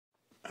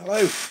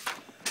Hello,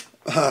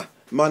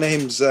 my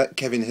name's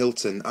Kevin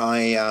Hylton. I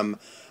am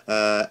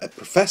a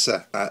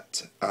professor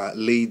at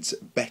Leeds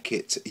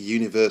Beckett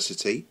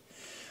University,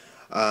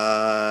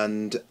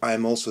 and I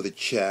am also the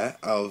chair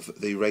of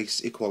the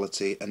Race,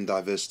 Equality and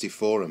Diversity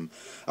Forum.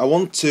 I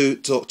want to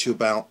talk to you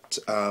about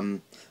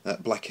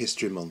Black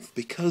History Month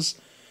because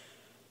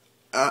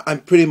I'm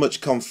pretty much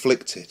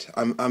conflicted.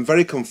 I'm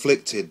very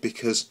conflicted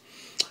because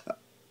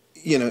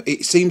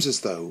it seems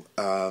as though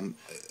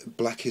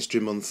Black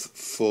History Month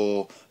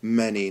for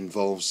many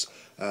involves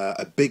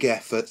a big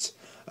effort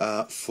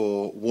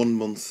for 1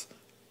 month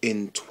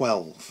in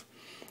 12.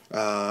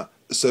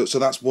 So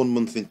that's 1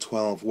 month in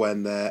 12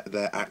 when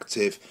they're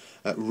active,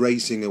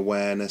 raising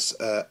awareness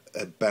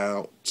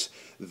about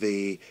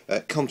the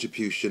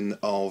contribution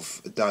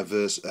of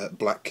diverse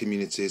black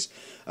communities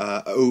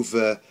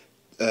over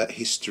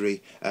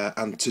history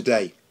and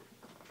today.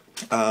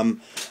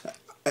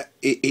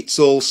 It's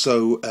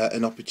also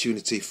an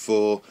opportunity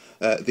for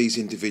these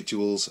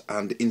individuals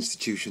and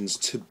institutions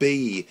to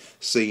be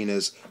seen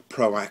as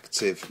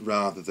proactive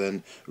rather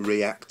than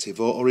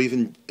reactive or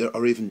even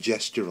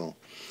gestural.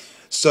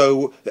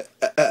 So,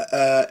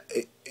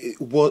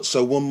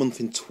 1 month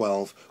in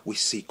 12, we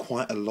see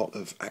quite a lot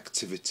of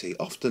activity.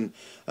 Often,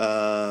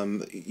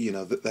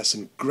 there's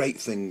some great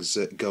things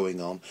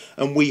going on,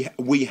 and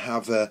we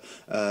have a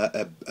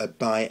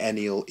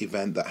biennial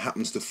event that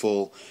happens to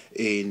fall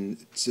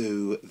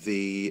into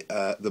the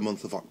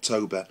month of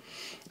October.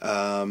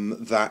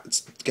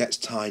 That gets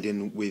tied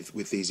in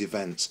with these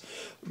events,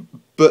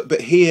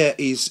 but here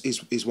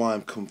is why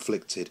I'm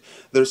conflicted.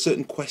 There are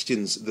certain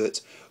questions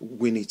that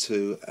we need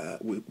to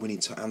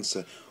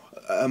answer.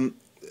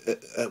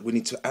 We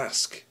need to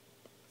ask: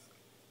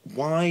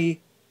 why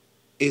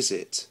is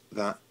it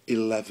that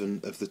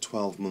 11 of the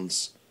 12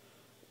 months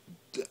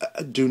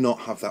do not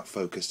have that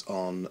focus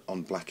on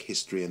black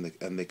history and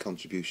the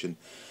contribution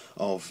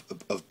of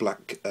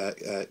black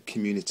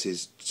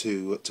communities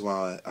to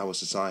our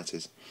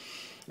societies?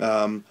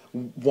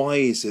 Why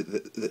is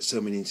it that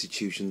so many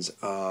institutions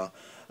are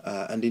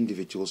and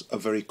individuals are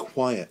very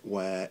quiet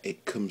where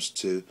it comes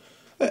to,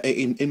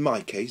 in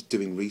my case,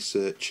 doing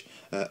research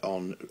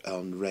on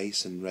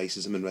race and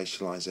racism and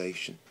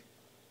racialisation?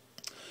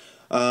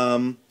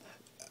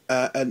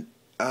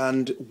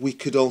 And we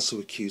could also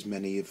accuse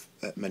many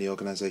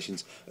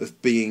organisations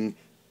of being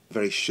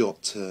very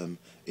short-term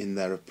in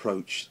their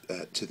approach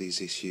to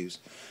these issues,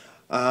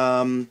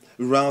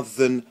 rather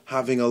than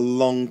having a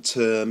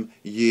long-term,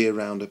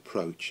 year-round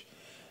approach.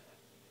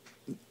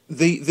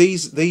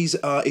 These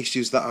are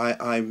issues that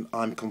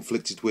I'm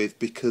conflicted with,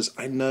 because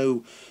I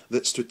know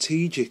that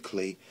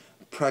strategically,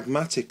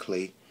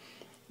 pragmatically,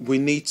 we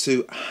need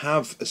to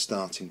have a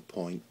starting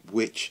point,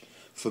 which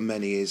for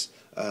many is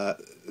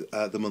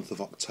the month of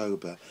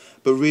October.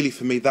 But really,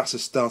 for me, that's a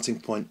starting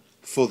point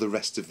for the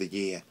rest of the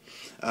year,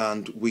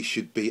 and we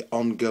should be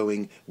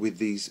ongoing with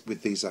these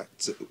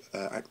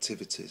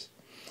activities.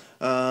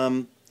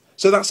 So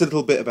that's a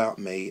little bit about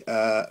me.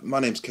 My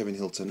name's Kevin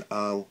Hylton.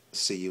 I'll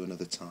see you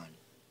another time.